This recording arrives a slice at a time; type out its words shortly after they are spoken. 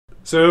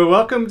So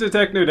welcome to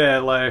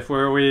TechnoDadLife,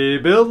 where we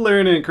build,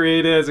 learn, and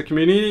create as a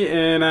community.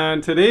 And on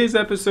today's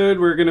episode,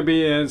 we're going to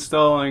be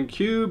installing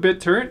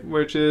qBittorrent,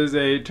 which is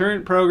a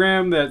torrent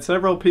program that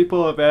several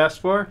people have asked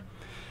for.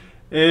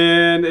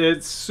 And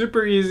it's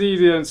super easy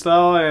to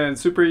install and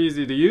super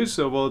easy to use,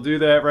 so we'll do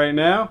that right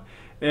now.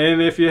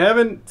 And if you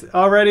haven't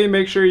already,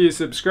 make sure you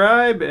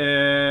subscribe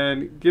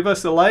and give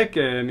us a like,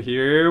 and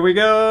here we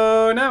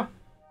go now.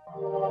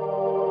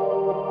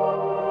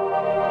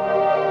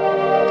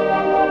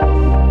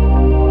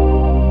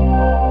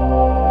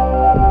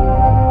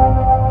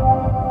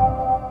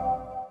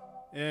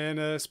 And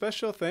a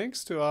special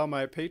thanks to all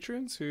my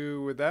patrons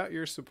who, without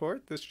your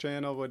support, this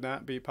channel would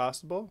not be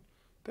possible.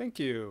 Thank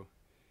you.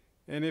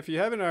 And if you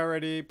haven't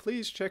already,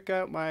 please check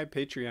out my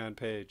Patreon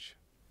page.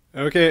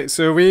 Okay,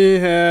 so we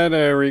had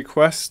a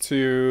request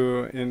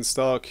to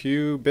install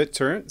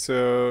qBittorrent,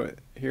 so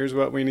here's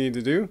what we need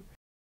to do.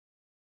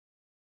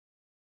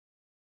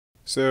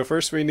 So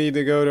first we need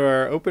to go to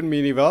our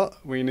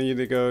Openmediavault. We need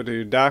to go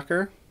to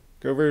Docker,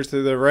 go over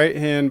to the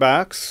right-hand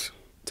box,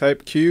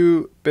 type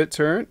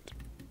qBittorrent.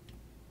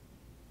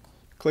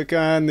 Click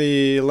on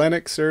the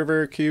Linux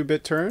server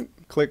qBittorrent,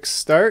 click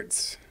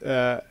Start,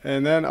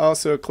 and then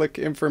also click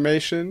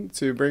Information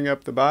to bring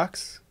up the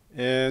box.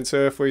 And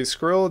so if we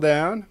scroll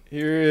down,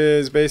 here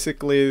is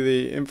basically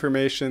the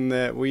information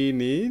that we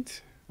need.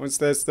 Once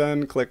that's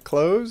done, click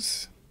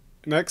Close.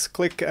 Next,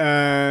 click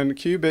on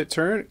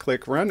qBittorrent,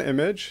 click Run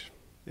Image,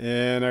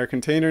 and our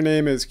container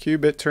name is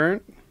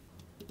qBittorrent.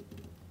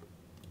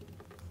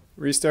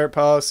 Restart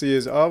policy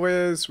as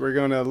always. We're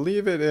going to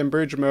leave it in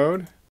bridge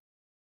mode.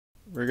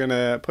 We're going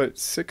to put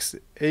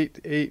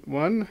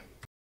 6881,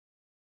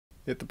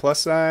 hit the plus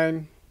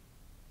sign,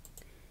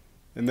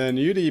 and then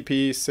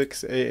UDP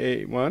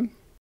 6881,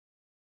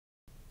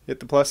 hit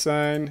the plus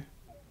sign,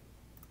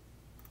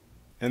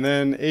 and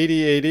then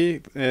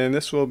 8080, and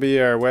this will be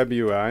our web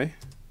UI.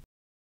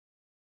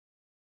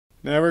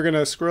 Now we're going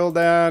to scroll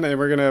down and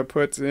we're going to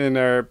put in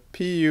our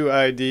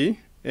PUID,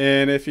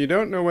 and if you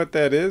don't know what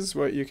that is,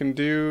 what you can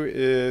do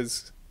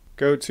is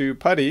go to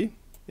PuTTY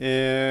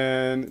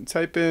and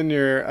type in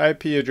your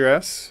IP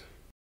address,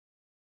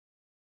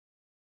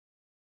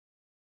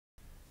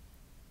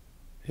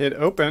 hit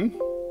open,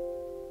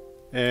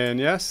 and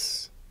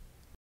yes,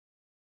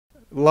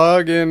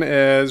 log in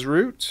as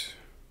root,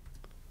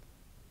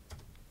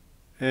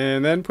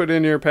 and then put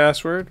in your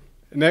password.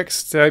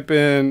 Next, type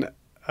in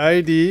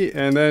ID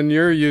and then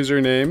your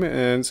username,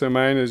 and so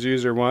mine is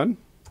user1.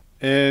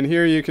 And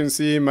here you can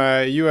see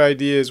my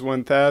UID is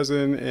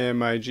 1000 and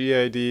my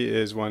GID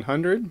is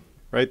 100.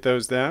 Write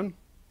those down.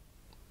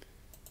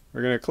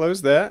 We're going to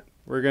close that.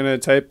 We're going to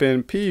type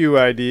in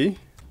PUID,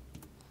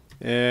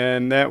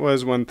 and that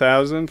was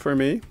 1000 for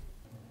me.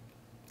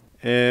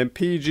 And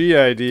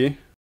PGID,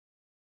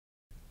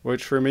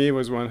 which for me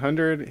was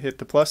 100, hit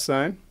the plus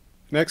sign.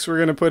 Next we're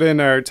going to put in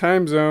our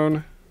time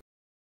zone.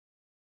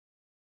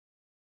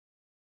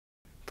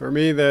 For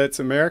me that's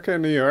America,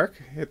 New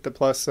York, hit the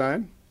plus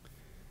sign.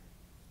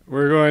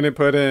 We're going to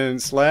put in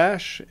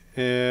slash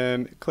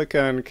and click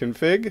on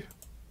config.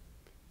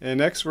 And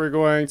next we're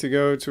going to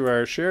go to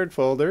our shared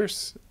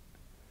folders,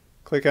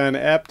 click on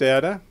app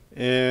data,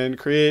 and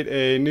create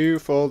a new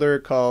folder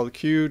called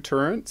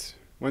qTorrent.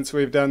 Once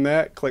we've done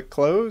that, click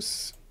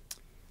close.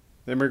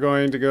 Then we're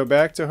going to go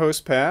back to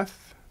host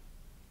path,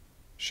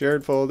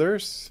 shared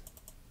folders,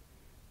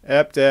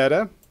 app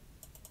data,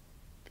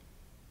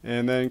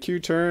 and then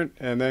qTorrent,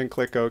 and then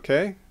click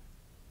OK.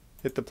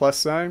 Hit the plus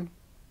sign.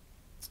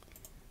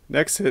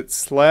 Next hit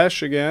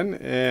slash again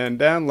and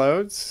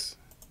downloads.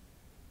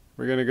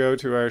 We're going to go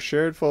to our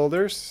shared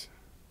folders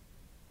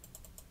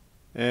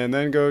and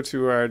then go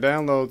to our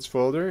downloads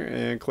folder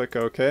and click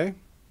OK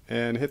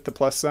and hit the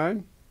plus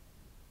sign.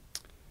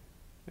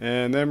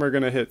 And then we're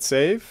going to hit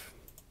save.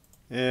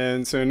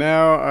 And so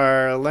now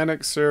our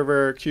Linux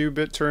server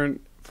qBittorrent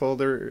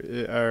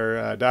folder,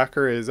 our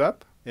Docker is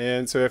up.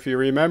 And so if you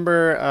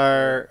remember,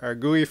 our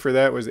GUI for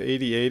that was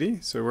 8080.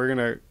 So we're going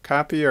to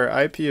copy our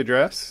IP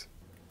address,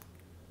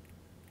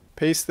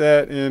 paste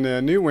that in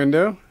a new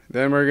window.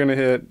 Then we're going to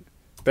hit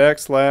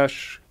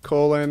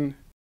 /:8080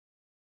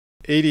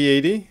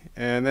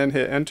 and then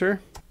hit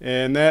enter.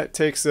 And that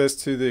takes us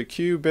to the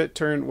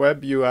qBittorrent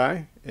web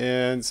UI.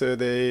 And so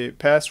the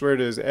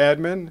password is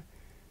admin,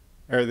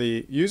 or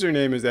the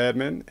username is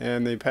admin,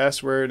 and the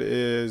password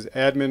is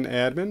admin,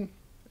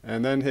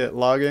 and then hit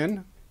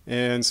login.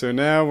 And so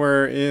now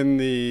we're in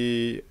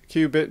the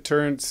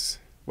qBittorrent's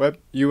web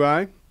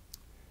UI.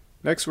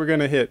 Next we're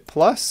going to hit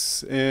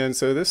plus, and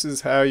so this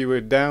is how you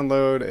would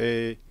download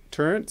a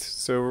torrent.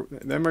 So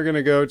then we're going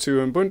to go to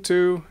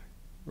Ubuntu.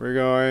 We're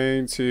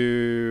going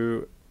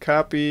to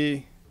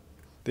copy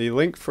the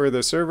link for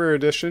the server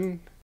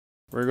edition.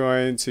 We're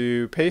going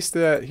to paste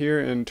that here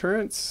in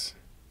torrents,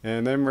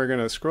 and then we're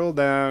going to scroll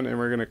down and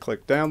we're going to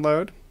click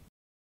download.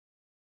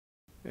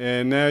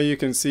 And now you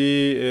can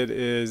see it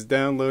is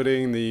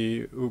downloading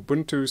the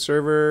Ubuntu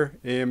server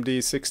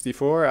AMD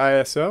 64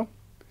 ISO.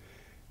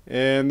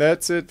 And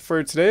that's it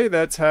for today.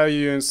 That's how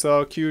you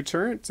install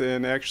qBittorrent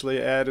and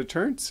actually add a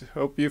torrent.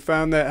 Hope you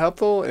found that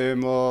helpful,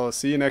 and we'll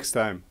see you next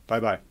time.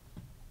 Bye-bye.